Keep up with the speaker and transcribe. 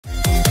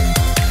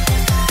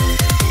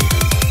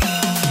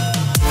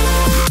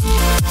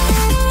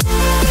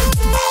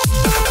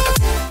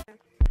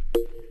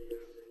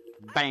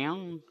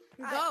bam.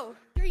 Go.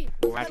 3,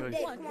 We're about 2, to-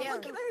 1. Yeah.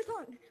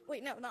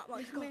 Wait, no, not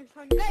one. Guys,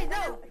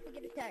 no.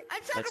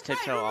 Let's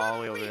tiptoe all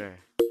the way over there.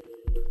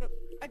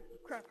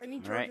 Crap, I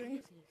need Alright.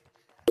 charging.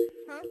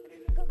 Huh?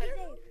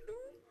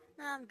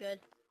 Nah, I'm good.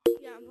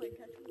 Yeah, I'm playing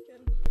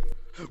capuchin.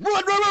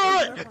 Run, run,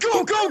 run, run!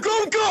 Go, go,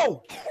 go,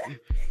 go!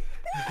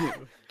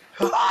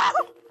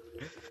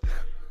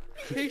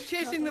 He's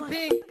chasing the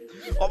pink.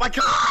 Oh my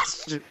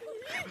gosh!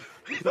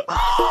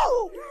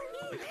 Oh!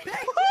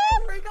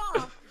 Freak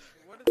off.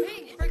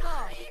 Pink, freak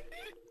off.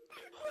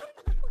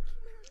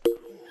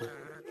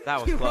 That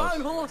was You close.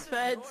 wrong horse,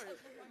 feds.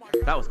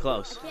 That was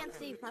close. I can't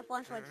see. My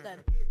flashlight's dead.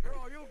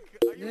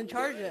 You didn't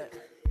charge it.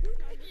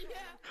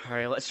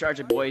 Alright, let's charge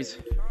it, boys.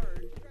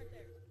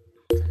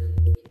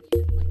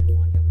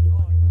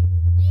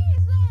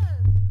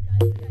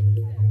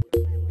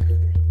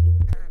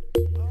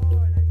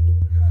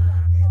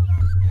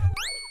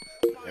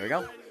 There we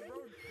go.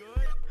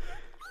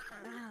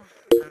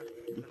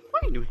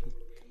 What are you doing?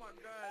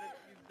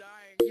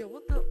 Yo,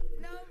 what the?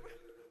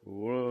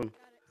 Whoa.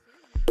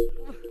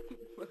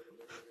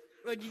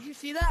 Wait, did you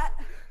see that?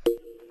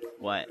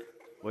 What?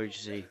 What did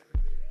you see?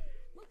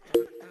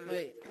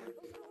 Wait.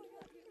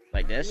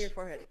 Like In this? your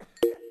forehead.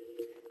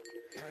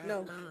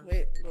 No,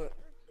 wait, look.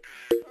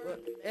 Look.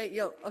 Hey,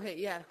 yo, okay,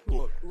 yeah.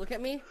 Look at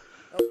me.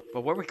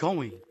 But where are we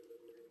going?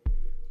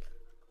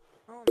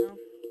 I don't know.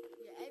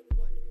 Yeah,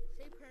 everyone.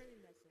 Say prayer in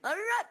this.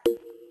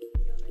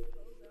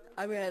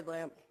 I'm your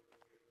headlamp.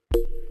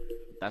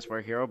 That's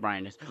where Hero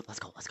Brian is. Let's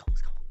go, let's go,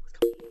 let's go, let's go.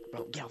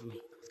 Bro, get off of me.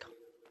 Let's go.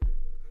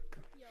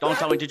 Don't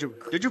tell me, did you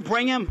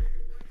bring him?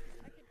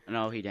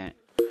 No, he didn't.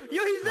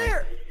 Yo, he's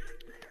there!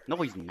 No,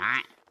 he's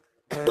not.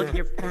 Look at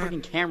your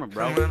freaking camera,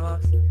 bro.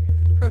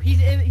 Bro, he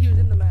was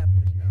in the map.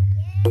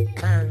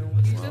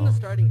 He's in the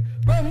starting.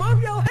 Bro,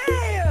 move your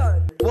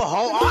hand! Well,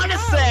 hold on a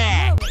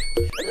sec!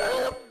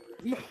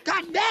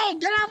 God dang,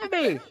 get off of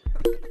me!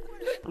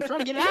 I'm trying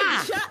to get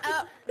out. Shut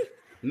up!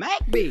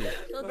 Make me!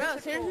 Bro,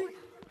 seriously?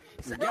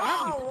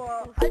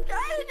 No! I tried to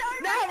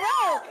No,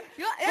 bro!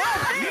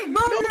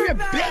 Move your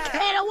big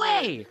head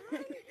away!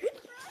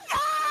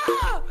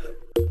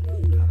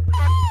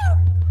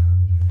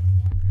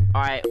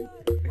 Alright,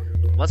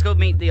 let's go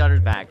meet the others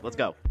back. Let's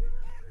go.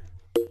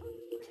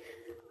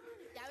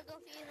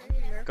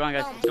 Go on,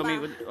 guys.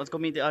 Let's go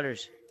meet the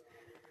others.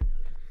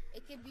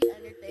 It could be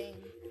other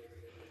things.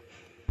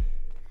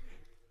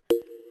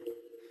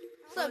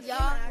 What's up,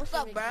 y'all? What's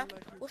up, bro?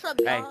 What's up,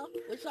 Hey. y'all?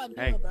 What's up,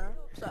 Hey. bro?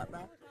 What's up, bro?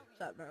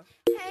 What's up, bro?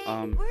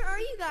 Um. Where are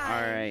you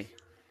guys? Alright.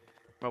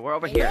 Bro, we're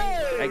over here.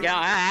 Hey, get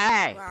on.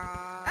 Hey!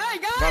 Hey,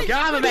 guys! Bro, get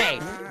off of me!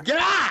 Get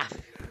off!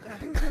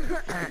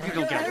 You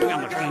don't get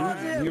off me.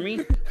 You hear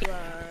me?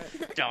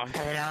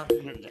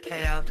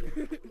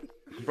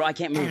 Bro, I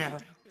can't move.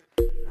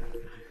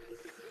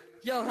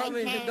 Yo, help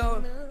me,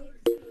 don't.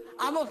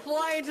 I'm gonna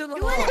fly into the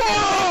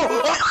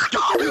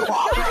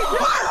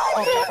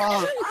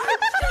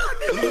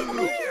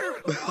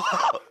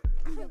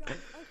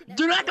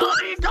Do not go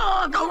any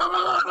dog!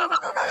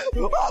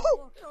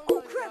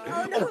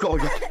 Oh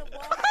god!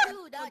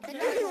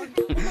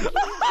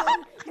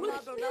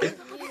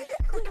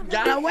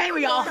 Got away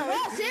with y'all!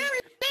 Alright,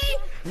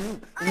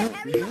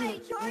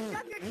 everybody, charge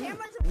up your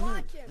cameras and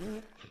watch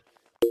him.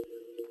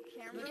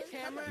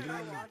 camera.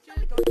 Watch him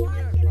and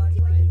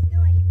see what he's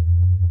doing.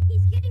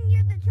 He's getting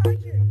near the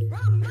charger. Bro,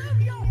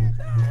 move your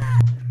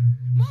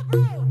move,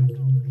 bro.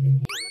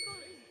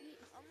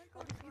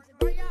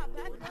 Bro, yeah,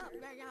 back up.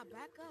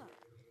 Back up.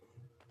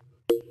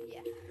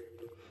 Yeah.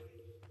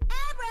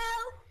 Hey, bro.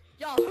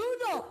 Yo, who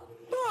the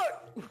fuck?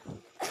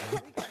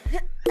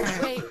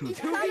 Wait, two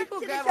people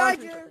to the grab charger.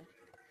 onto each other.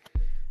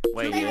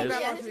 Wait, Two he people is?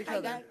 grab Yeah, onto this each guy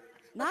other. got-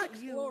 Not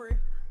you.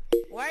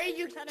 Why are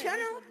you trying to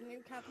new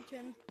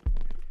capuchin?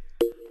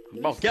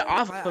 Bro, get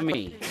off of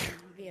me!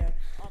 Yeah.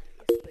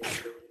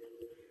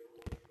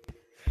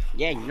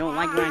 Yeah, you don't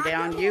like when I get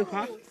on you,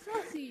 huh?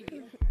 Hey,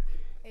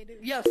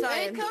 dude. Yo, He's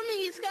Cyan. coming,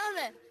 he's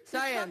coming.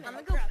 Cyan. I'm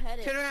gonna go pet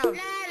it. Turn around.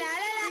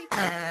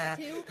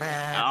 Two.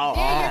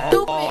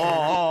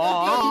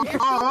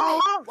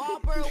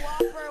 Whopper.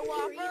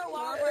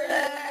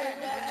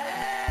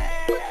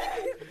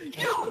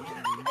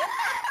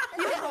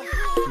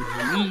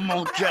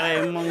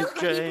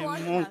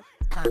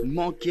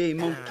 Monkey.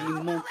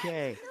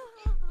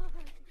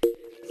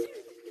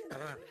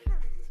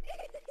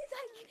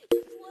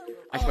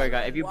 I swear to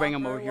God, if you bring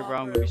him over here, bro,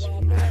 I'm gonna be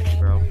smashed,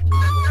 bro.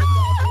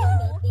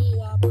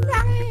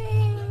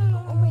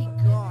 Oh my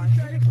gosh,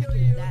 you're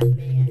killing that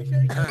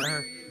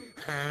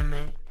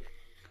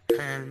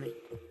man.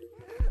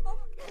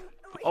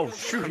 Oh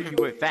shoot, you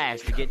went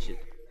fast to get you.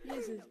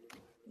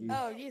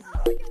 Oh, Jesus.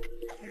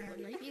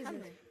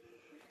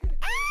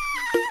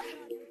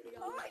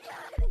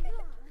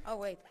 Oh,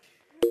 wait.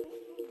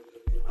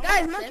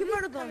 Guys, monkey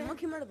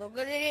murder though.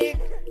 Good. I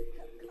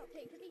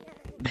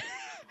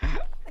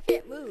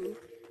can't move.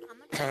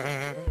 He's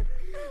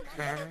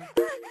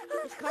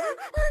coming?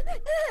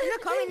 He's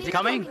not coming. Is he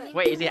coming?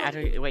 Wait, is he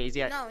actually? Wait, is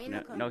he? No, he's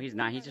not coming. No, he's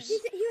not. He just. He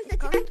was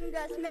attacking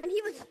us, man.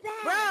 He was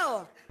fast.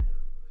 Bro!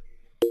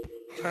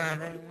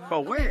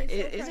 Bro, where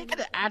is he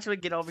gonna actually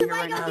get over here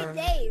right Somebody go now?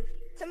 get Dave.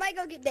 Somebody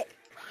go get Dave.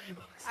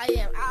 I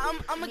am.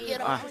 I'm gonna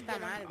get him.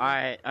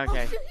 Alright,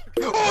 okay.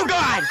 Oh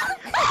god!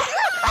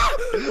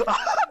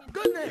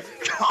 Goodness.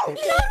 Go!